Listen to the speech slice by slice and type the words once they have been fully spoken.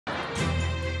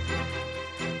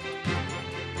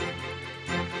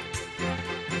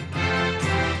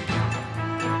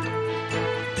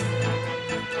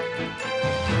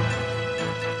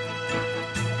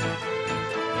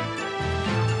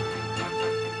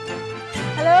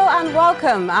and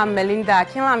welcome. I'm Melinda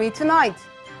Kilami. Tonight,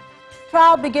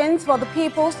 trial begins for the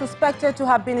people suspected to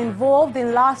have been involved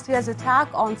in last year's attack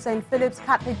on St. Philip's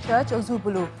Catholic Church,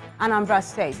 Ozubulu, Anambra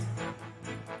State.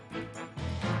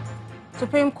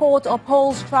 Supreme Court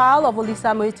upholds trial of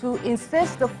Olisa Metuh,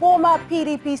 insists the former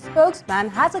PDP spokesman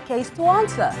has a case to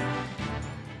answer.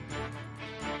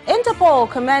 Interpol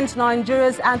commends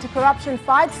Nigeria's anti-corruption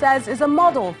fight, says is a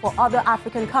model for other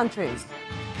African countries.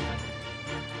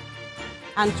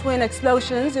 And twin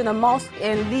explosions in a mosque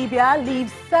in Libya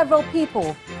leave several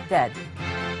people dead.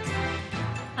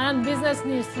 And business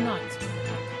news tonight.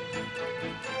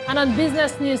 And on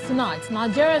business news tonight,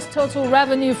 Nigeria's total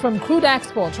revenue from crude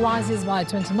exports rises by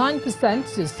 29%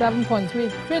 to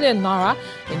 7.3 trillion naira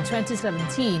in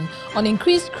 2017 on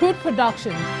increased crude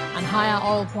production and higher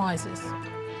oil prices.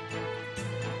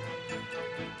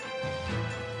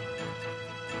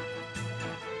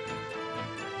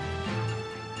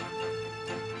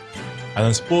 And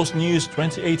in sports news,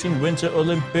 2018 Winter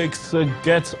Olympics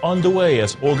gets underway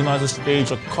as organizers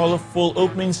stage a colorful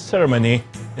opening ceremony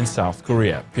in South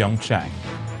Korea, Pyeongchang.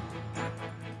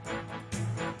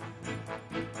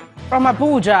 From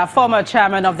Abuja, former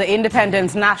chairman of the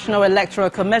Independent National Electoral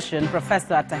Commission,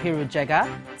 Professor Tahiru Jega,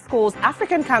 scores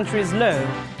African countries low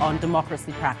on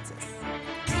democracy practice.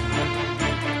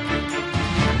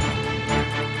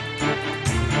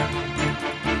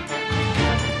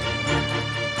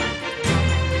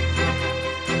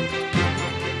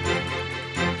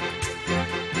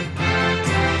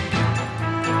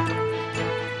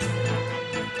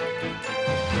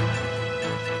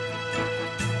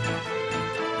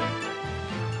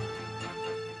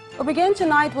 We begin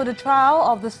tonight with a trial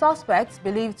of the suspects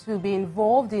believed to be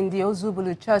involved in the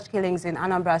Ozubulu church killings in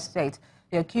Anambra State.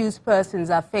 The accused persons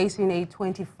are facing a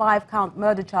 25-count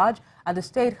murder charge at the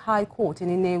State High Court in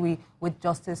Inewi, with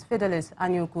Justice Fidelis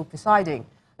Anyuku presiding.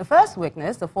 The first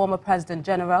witness, the former President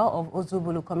General of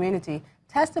Ozubulu community,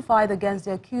 testified against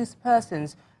the accused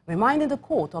persons, reminding the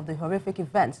court of the horrific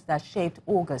events that shaped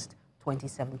August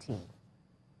 2017.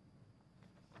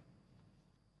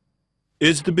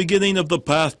 It's the beginning of the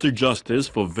path to justice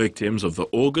for victims of the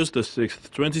August 6,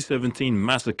 2017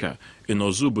 massacre in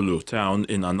Ozubulu town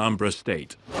in Anambra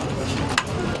State.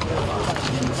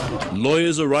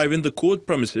 Lawyers arrive in the court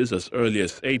premises as early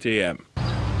as 8 a.m.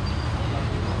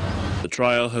 The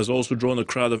trial has also drawn a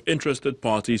crowd of interested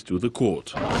parties to the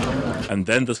court. And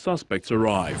then the suspects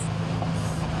arrive.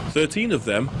 13 of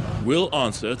them will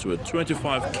answer to a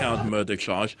 25-count murder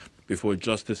charge before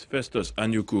Justice Festus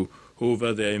Anyuku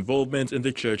over their involvement in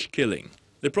the church killing.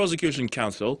 The prosecution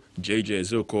counsel, J.J.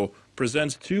 Zoko,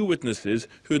 presents two witnesses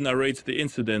who narrate the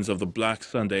incidents of the Black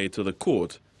Sunday to the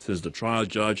court, since the trial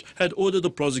judge had ordered the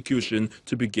prosecution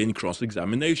to begin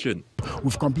cross-examination.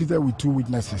 We've completed with two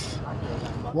witnesses.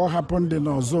 What happened in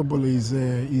Ozubulu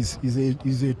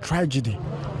is a tragedy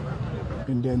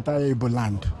in the entire Igbo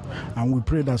land, and we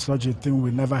pray that such a thing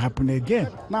will never happen again.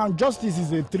 Now, justice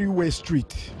is a three-way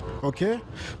street, okay?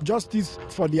 Justice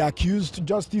for the accused,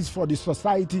 justice for the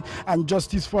society, and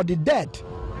justice for the dead.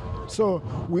 So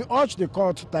we urge the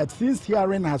court that since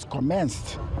hearing has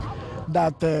commenced,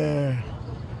 that the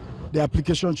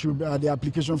application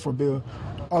for bail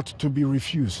ought to be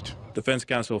refused. Defense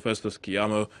counsel Festus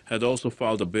Kiyamo had also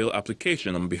filed a bail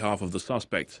application on behalf of the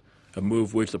suspects, a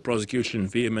move which the prosecution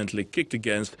vehemently kicked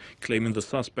against, claiming the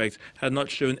suspect had not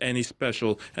shown any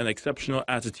special and exceptional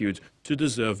attitude to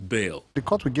deserve bail. The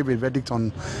court will give a verdict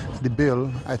on the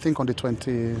bail, I think, on the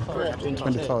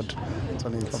 23rd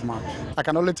of March. I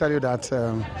can only tell you that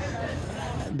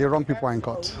the wrong people are in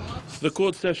court. The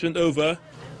court session over,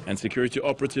 and security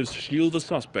operatives shield the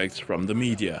suspects from the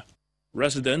media.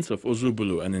 Residents of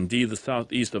Ozubulu and indeed the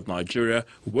southeast of Nigeria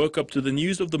woke up to the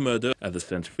news of the murder at the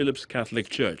St. Philip's Catholic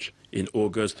Church in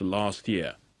August last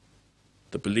year.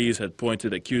 The police had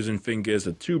pointed accusing fingers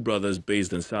at two brothers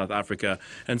based in South Africa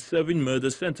and serving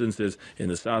murder sentences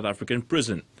in a South African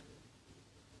prison.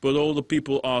 But all the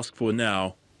people ask for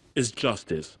now is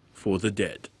justice for the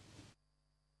dead.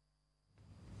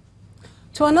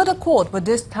 To another court, but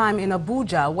this time in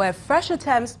Abuja, where fresh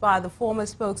attempts by the former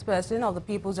spokesperson of the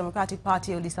People's Democratic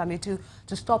Party, Olisa Metuh,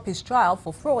 to stop his trial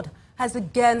for fraud has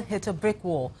again hit a brick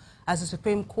wall, as the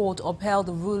Supreme Court upheld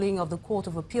the ruling of the Court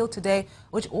of Appeal today,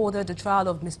 which ordered the trial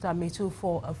of Mr. Metuh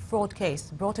for a fraud case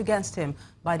brought against him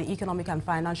by the Economic and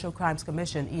Financial Crimes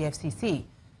Commission, EFCC.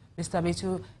 Mr.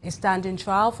 Metuh is standing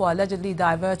trial for allegedly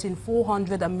diverting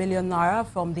 400 million naira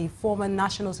from the former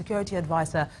National Security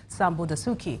Advisor, Sambo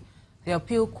Dasuki. The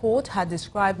appeal court had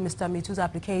described Mr. Metuh's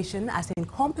application as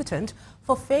incompetent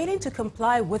for failing to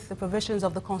comply with the provisions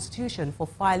of the Constitution for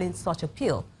filing such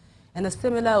appeal. In a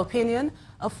similar opinion,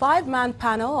 a 5-man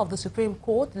panel of the Supreme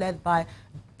Court led by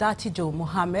Datijo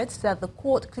Mohammed said the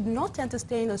court could not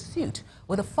entertain a suit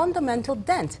with a fundamental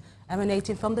dent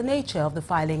emanating from the nature of the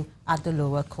filing at the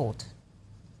lower court.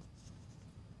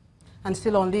 And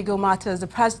still on legal matters, the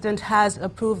President has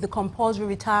approved the compulsory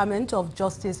retirement of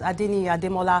Justice Adeniyi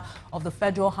Ademola of the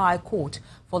Federal High Court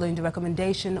following the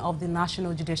recommendation of the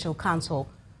National Judicial Council.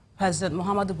 President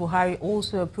Muhammadu Buhari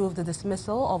also approved the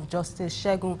dismissal of Justice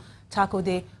Segun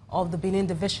Takode of the Benin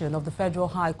Division of the Federal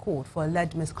High Court for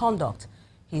alleged misconduct.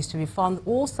 He is to refund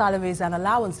all salaries and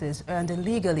allowances earned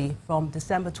illegally from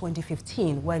December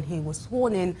 2015 when he was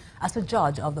sworn in as a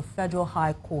judge of the Federal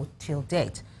High Court till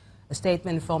date. A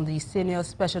statement from the Senior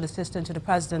Special Assistant to the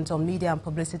President on Media and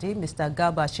Publicity, Mr.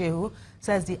 Garba Shehu,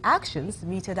 says the actions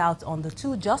meted out on the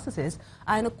two justices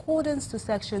are in accordance to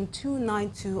Section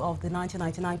 292 of the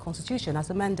 1999 Constitution as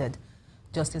amended.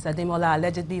 Justice Ademola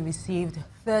allegedly received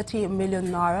 30 million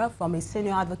naira from a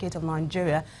senior advocate of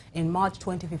Nigeria in March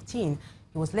 2015.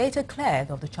 He was later cleared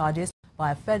of the charges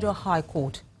by a Federal High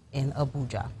Court in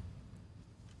Abuja.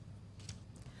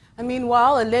 And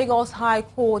meanwhile, a Lagos High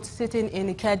Court sitting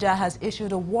in Ikeja has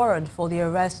issued a warrant for the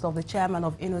arrest of the chairman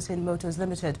of Innocent Motors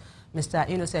Limited, Mr.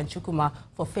 Innocent Chukwuma,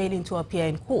 for failing to appear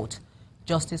in court.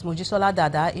 Justice Mojisola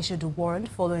Dada issued a warrant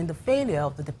following the failure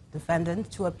of the defendant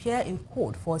to appear in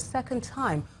court for a second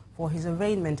time for his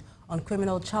arraignment on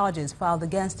criminal charges filed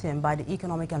against him by the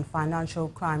Economic and Financial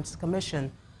Crimes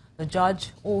Commission. The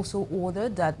judge also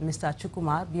ordered that Mr.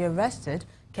 Chukwuma be arrested,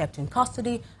 kept in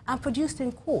custody and produced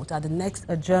in court at the next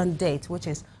adjourned date, which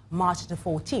is March the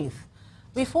 14th.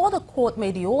 Before the court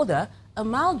made the order, a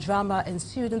mild drama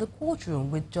ensued in the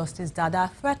courtroom with Justice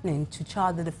Dada threatening to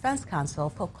charge the defense counsel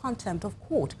for contempt of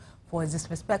court for his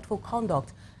disrespectful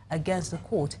conduct against the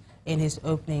court in his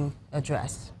opening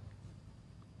address.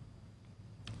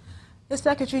 The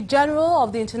Secretary General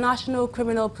of the International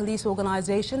Criminal Police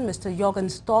Organization, Mr. Jürgen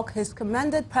Stock, has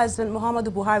commended President Muhammadu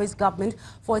Buhari's government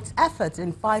for its efforts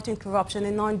in fighting corruption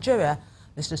in Nigeria.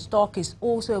 Mr. Stock is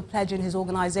also pledging his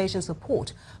organization's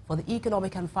support for the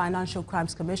Economic and Financial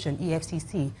Crimes Commission,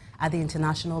 EFCC, at the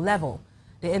international level.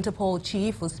 The Interpol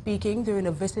chief was speaking during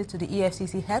a visit to the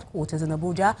EFCC headquarters in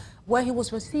Abuja, where he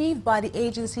was received by the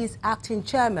agency's acting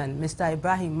chairman, Mr.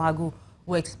 Ibrahim Magu,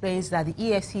 who explains that the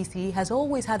EFCC has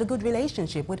always had a good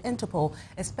relationship with Interpol,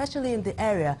 especially in the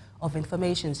area of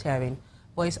information sharing,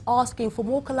 but is asking for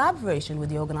more collaboration with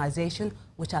the organization,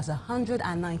 which has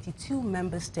 192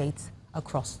 member states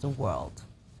across the world.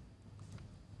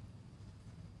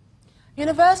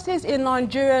 Universities in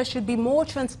Nigeria should be more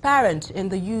transparent in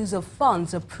the use of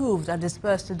funds approved and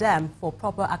dispersed to them for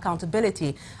proper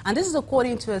accountability. And this is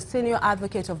according to a senior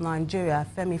advocate of Nigeria,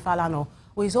 Femi Falana,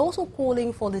 who is also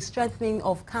calling for the strengthening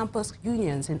of campus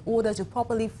unions in order to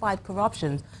properly fight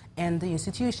corruption in the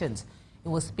institutions. He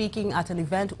was speaking at an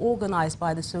event organized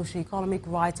by the Socio-Economic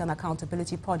Rights and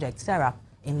Accountability Project, SERAP,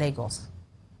 in Lagos.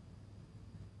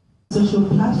 Social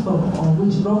platform on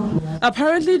which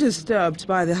apparently disturbed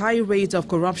by the high rate of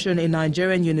corruption in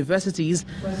Nigerian universities,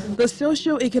 the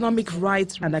Socio-Economic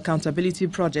Rights and Accountability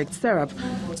Project, SERAP,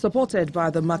 supported by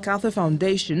the MacArthur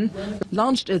Foundation,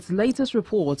 launched its latest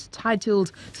report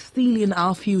titled Stealing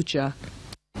Our Future.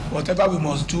 Whatever we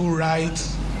must do right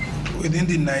within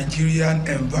the Nigerian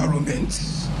environment,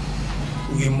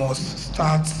 we must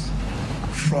start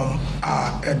from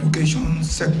our education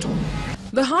sector.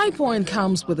 The high point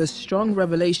comes with a strong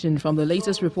revelation from the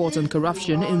latest report on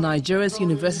corruption in Nigeria's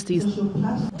universities.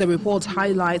 The report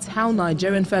highlights how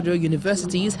Nigerian federal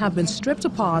universities have been stripped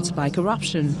apart by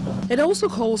corruption. It also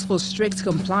calls for strict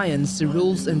compliance to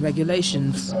rules and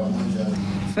regulations.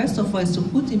 First of all, is to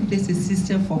put in place a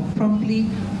system for promptly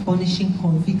punishing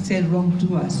convicted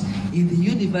wrongdoers in the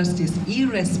universities,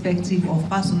 irrespective of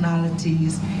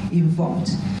personalities involved.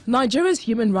 Nigeria's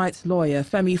human rights lawyer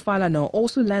Femi Falana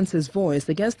also lends his voice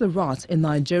against the rot in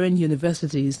Nigerian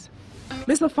universities.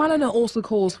 Mr. Falana also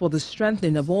calls for the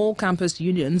strengthening of all campus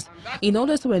unions in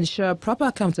order to ensure proper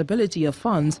accountability of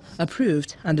funds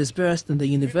approved and disbursed in the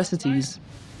universities.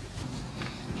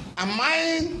 And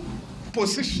my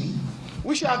position,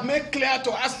 which I have made clear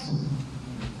to us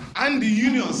and the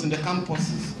unions in the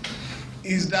campuses,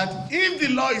 is that if the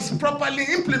law is properly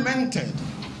implemented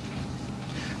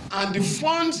and the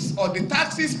funds or the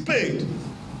taxes paid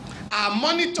are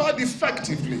monitored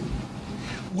effectively,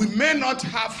 we may not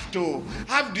have to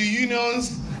have the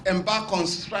unions embark on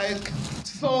strike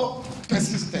so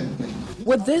persistently.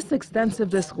 With this extensive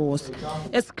discourse,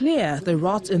 it's clear the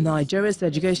rot in Nigeria's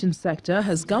education sector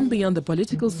has gone beyond the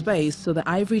political space to the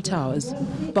ivory towers.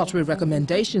 But with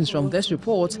recommendations from this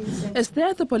report, is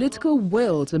there the political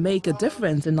will to make a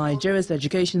difference in Nigeria's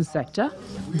education sector?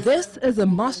 This is a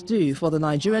must-do for the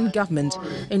Nigerian government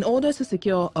in order to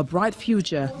secure a bright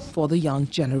future for the young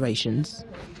generations.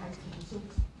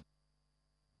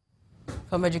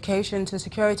 From education to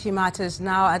security matters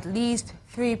now, at least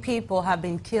 3 people have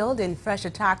been killed in fresh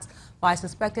attacks by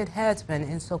suspected herdsmen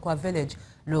in Sokwa village,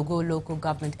 Logo local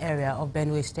government area of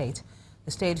Benue State.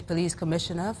 The State Police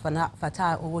Commissioner,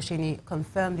 Fatai Owoshini,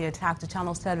 confirmed the attack to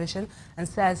Channels Television and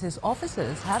says his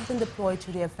officers have been deployed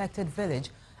to the affected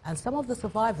village and some of the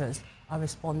survivors are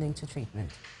responding to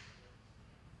treatment.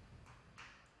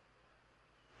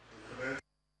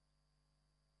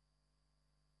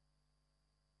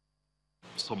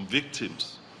 Some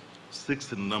victims,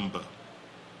 6 in number,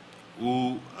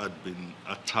 who had been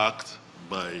attacked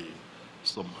by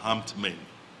some armed men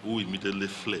who immediately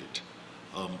fled,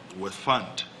 were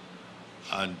found.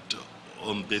 And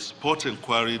on the spot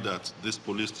inquiry that this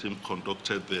police team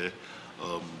conducted there,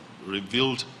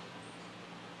 revealed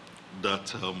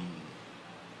that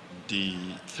the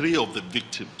 3 of the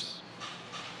victims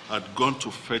had gone to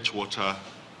fetch water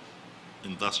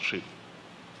in that stream.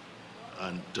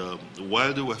 And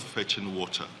while they were fetching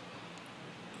water,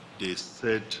 they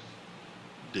said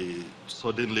they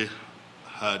suddenly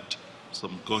heard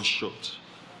some gunshots.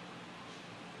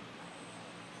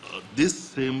 These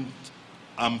same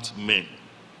armed men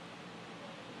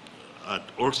had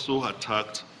also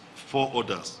attacked 4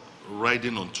 others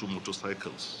riding on 2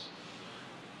 motorcycles,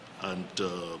 and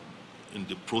in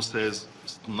the process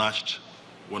snatched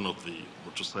one of the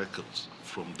motorcycles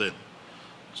from them.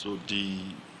 So the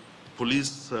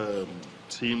police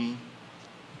team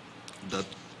that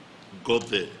got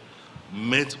there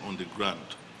met on the ground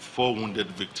 4 wounded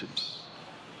victims,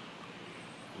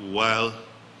 while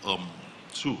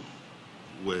 2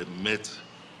 were met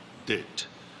dead.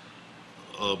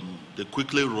 They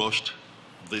quickly rushed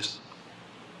these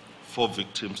 4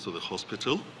 victims to the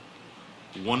hospital.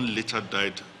 1 later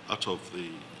died out of the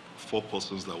 4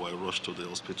 persons that were rushed to the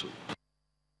hospital.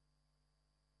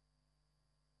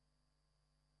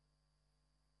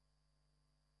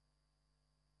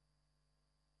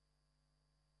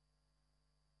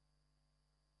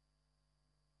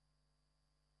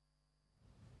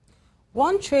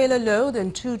 One trailer load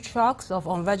and 2 trucks of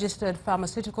unregistered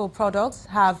pharmaceutical products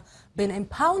have been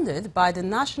impounded by the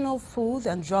National Food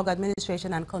and Drug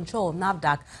Administration and Control,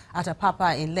 NAFDAC, at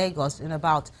Apapa in Lagos in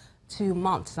about 2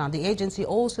 months. Now, the agency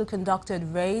also conducted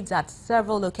raids at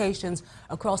several locations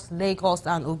across Lagos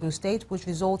and Ogun State, which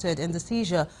resulted in the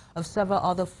seizure of several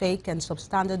other fake and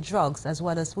substandard drugs as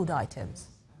well as food items.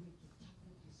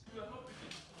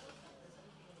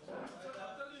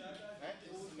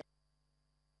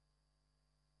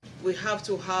 We have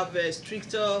to have a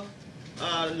stricter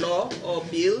law or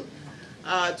bill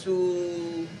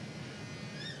to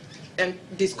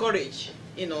discourage,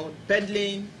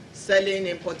 peddling, selling,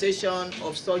 importation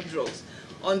of such drugs.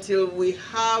 Until we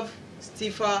have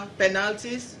stiffer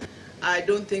penalties, I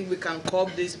don't think we can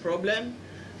curb this problem.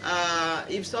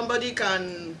 If somebody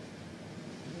can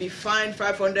be fined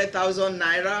 500,000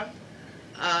 naira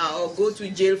or go to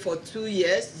jail for 2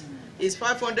 years, is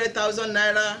 500,000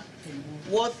 naira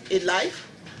worth a life?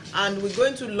 And we're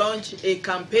going to launch a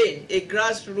campaign, a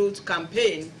grassroots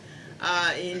campaign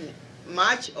in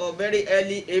March or very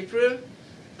early April,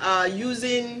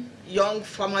 using young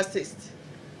pharmacists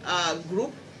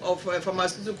group of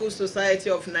Pharmaceutical Society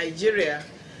of Nigeria.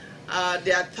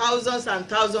 There are thousands and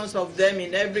thousands of them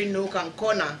in every nook and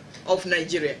corner of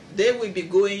Nigeria. They will be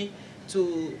going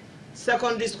to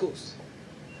secondary schools,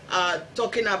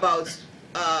 talking about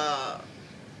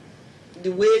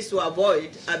the ways to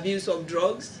avoid abuse of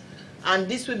drugs, and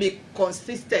this will be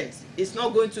consistent. It's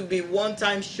not going to be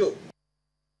one-time show.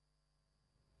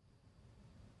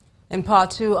 In part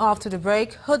 2, after the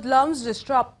break, hoodlums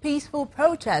disrupt peaceful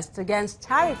protests against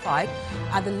tariff hike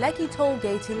at the Lekki toll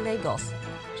gate in Lagos.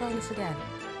 Join us again.